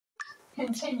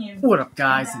What up,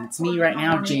 guys? And it's me right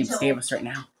now, James Davis right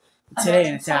now. Today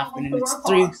in this afternoon, it's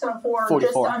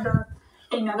 3:44.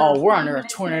 Oh, we're under a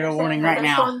tornado warning right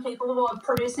now. The storm capable of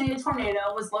producing a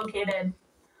tornado was located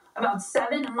about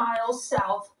 7 miles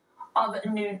south of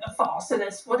Newt Falls. So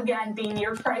this would again be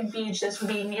near Craig Beach. This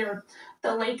would be near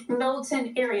the Lake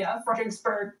Milton area,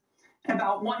 Fredericksburg. In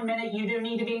about 1 minute, you do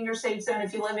need to be in your safe zone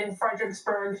if you live in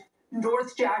Fredericksburg,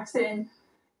 North Jackson,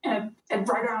 and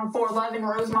right around 411,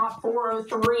 Rosemont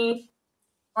 403,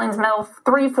 Lins Mill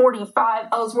 345,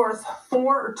 Ellsworth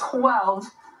 412,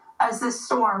 as this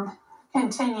storm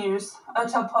continues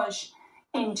to push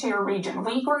into your region.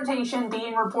 Weak rotation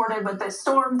being reported with this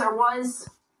storm. There was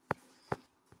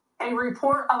a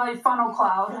report of a funnel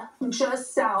cloud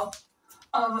just south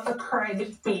of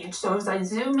Craig Beach. So as I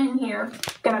zoom in here,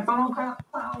 got a funnel cloud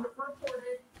reported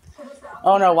to the south.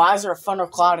 Oh no, why is there a funnel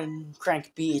cloud in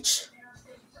Craig Beach?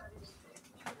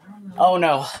 Oh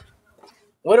no.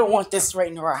 We don't want this right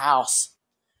into our house.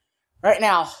 Right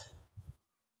now.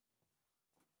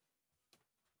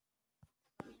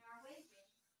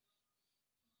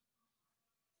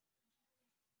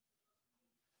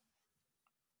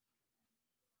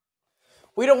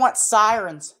 We don't want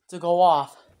sirens to go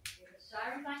off.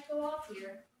 Sirens might go off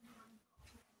here.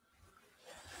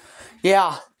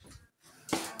 Yeah.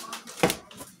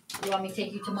 You want me to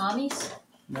take you to Mommy's?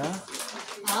 No.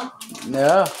 Huh?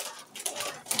 No.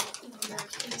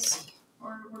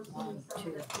 One,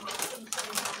 two,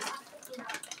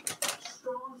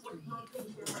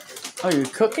 Oh, you're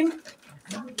cooking?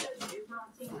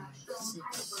 6.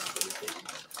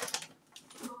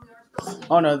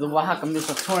 Oh no, how come there's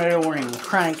a tornado warning in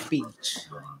Crank Beach?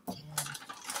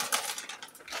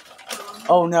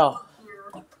 Oh no.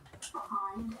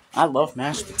 I love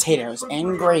mashed potatoes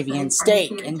and gravy and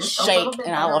steak and shake,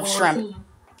 and I love shrimp.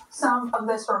 Some of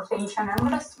this rotation. I'm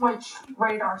going to switch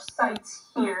radar sites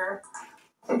here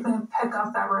so we can pick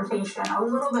up that rotation a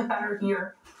little bit better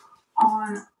here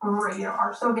on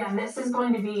radar. So again, this is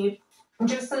going to be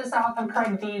just to the south of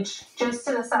Craig Beach, just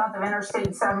to the south of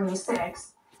Interstate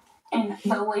 76 in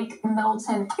the Lake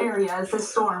Milton area as the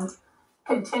storm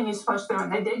continues to push through.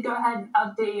 And they did go ahead and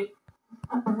update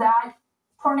that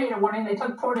tornado warning. They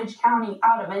took Portage County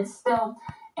out of it. Still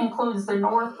includes the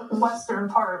northwestern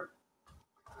part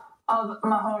of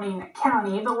Mahoning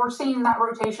County, but we're seeing that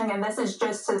rotation again. This is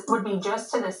would be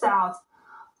just to the south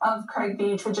of Craig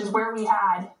Beach, which is where we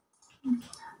had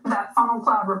that funnel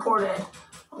cloud reported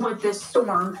with this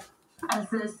storm. As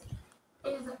this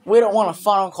is, we don't want a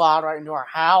funnel cloud right into our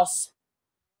house.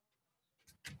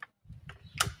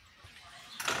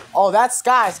 Oh, that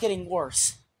sky is getting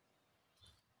worse.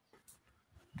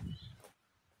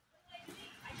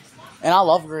 And I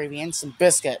love gravy and some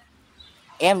biscuit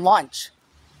and lunch.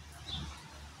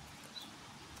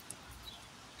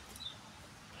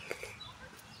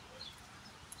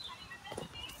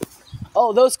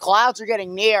 Oh, those clouds are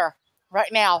getting near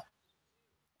right now.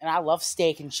 And I love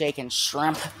steak and shake and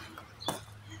shrimp.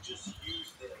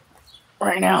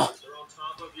 Right now.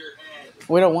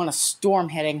 We don't want a storm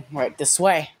heading right this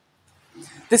way.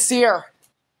 This year.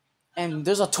 And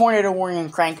there's a tornado warning in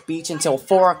Crank Beach until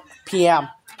 4 p.m.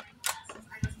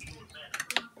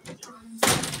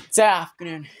 It's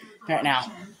afternoon right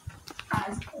now.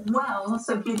 As well,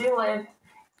 so if you do live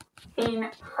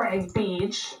in Craig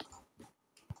Beach,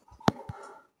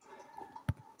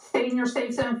 stay in your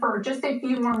safe zone for just a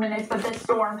few more minutes, but this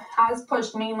storm has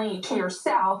pushed mainly to your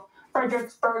south.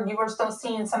 Fredericksburg, you are still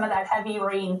seeing some of that heavy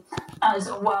rain as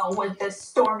well with this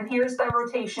storm. And here's the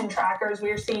rotation trackers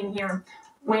we're seeing here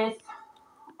with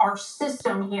our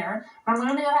system here. I'm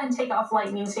going to go ahead and take off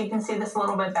lightning so you can see this a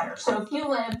little bit better. So if you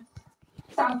live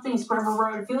Southeast River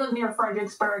Road, if you live near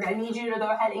Fredericksburg, I need you to go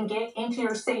ahead and get into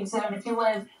your safe zone. If you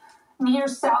live near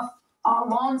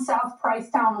along South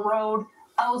Pricetown Road,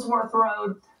 Ellsworth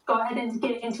Road, go ahead and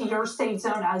get into your safe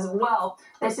zone as well.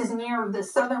 This is near the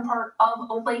southern part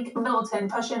of Lake Milton,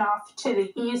 pushing off to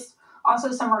the east.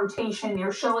 Also some rotation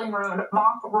near Schilling Road,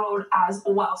 Mock Road as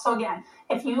well. So again,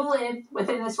 if you live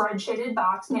within this red shaded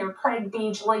box near Craig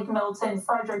Beach, Lake Milton,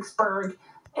 Fredericksburg,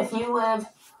 if you live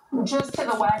just to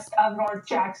the west of North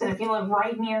Jackson, if you live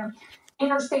right near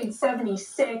Interstate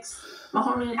 76,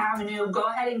 Mahoning Avenue, go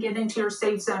ahead and get into your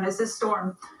safe zone as this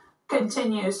storm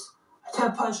continues to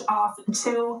push off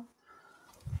to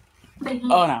the east.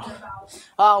 Oh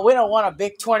no. We don't want a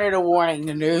big tornado warning in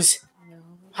the news.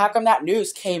 How come that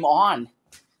news came on?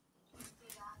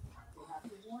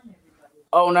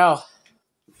 Oh no.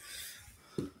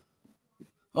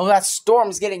 Oh, that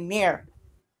storm's getting near.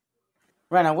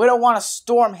 Right now, we don't want a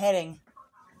storm heading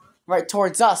right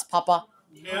towards us, Papa.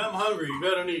 Yeah, I'm hungry. You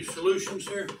got any solutions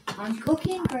here? I'm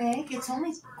cooking, Greg. It's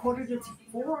only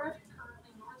 3:45.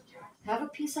 Have a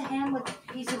piece of ham with a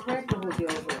piece of bread to hold you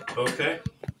over. Okay.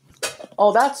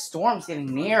 Oh, that storm's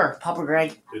getting near, Papa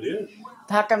Greg. It is.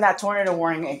 How come that tornado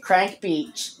warning at Crank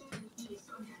Beach?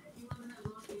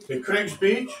 In Craig's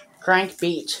Beach? Crank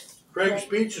Beach. Craig's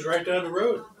Beach is right down the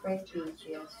road. Greg Beach,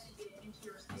 yes.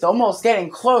 It's almost getting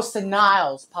close to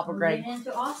Niles, Papa We're Greg. getting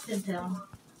into Austin town.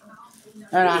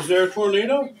 And Is there a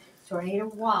tornado? Tornado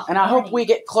walk. I hope we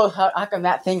get close. How come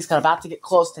that thing's about to get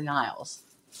close to Niles?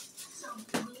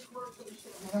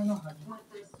 I don't know, honey.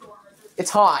 It's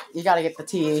hot. You gotta get the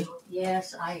tea.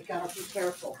 Yes, I gotta be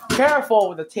careful. Careful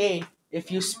with the tea.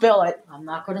 If you spill it. I'm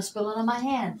not gonna spill it on my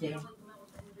hand, Jane.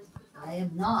 I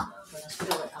am not gonna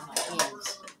spill it on my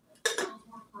hands.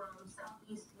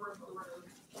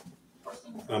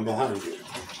 I'm behind you.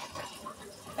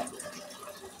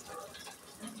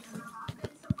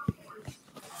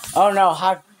 Oh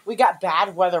no, we got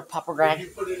bad weather, Papa Did Greg. you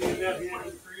put any of that here in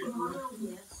the freezer?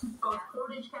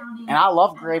 And I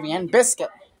love gravy and biscuit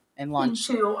and lunch.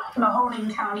 Into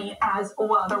Mahoning County as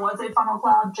well. There was a funnel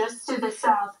cloud just to the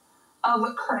south of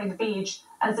Craig Beach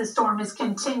as the storm is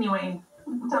continuing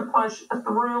to push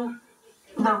through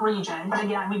the region. But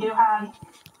again, we do have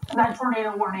that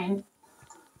tornado warning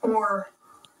for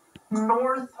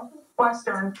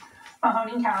northwestern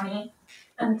Mahoning County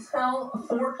until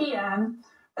 4 p.m.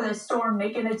 for the storm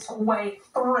making its way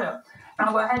through. And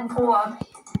I'll go ahead and pull up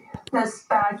this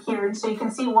back here so you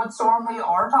can see what storm we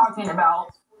are talking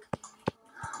about.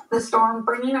 The storm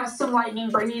bringing us some lightning,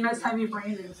 bringing us heavy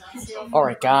rain.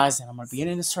 Alright, guys, and I'm going to be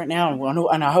ending this right now,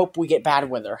 and I hope we get bad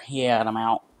weather. Yeah, and I'm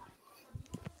out.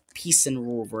 Peace and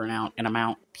over and out, and I'm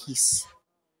out. Peace.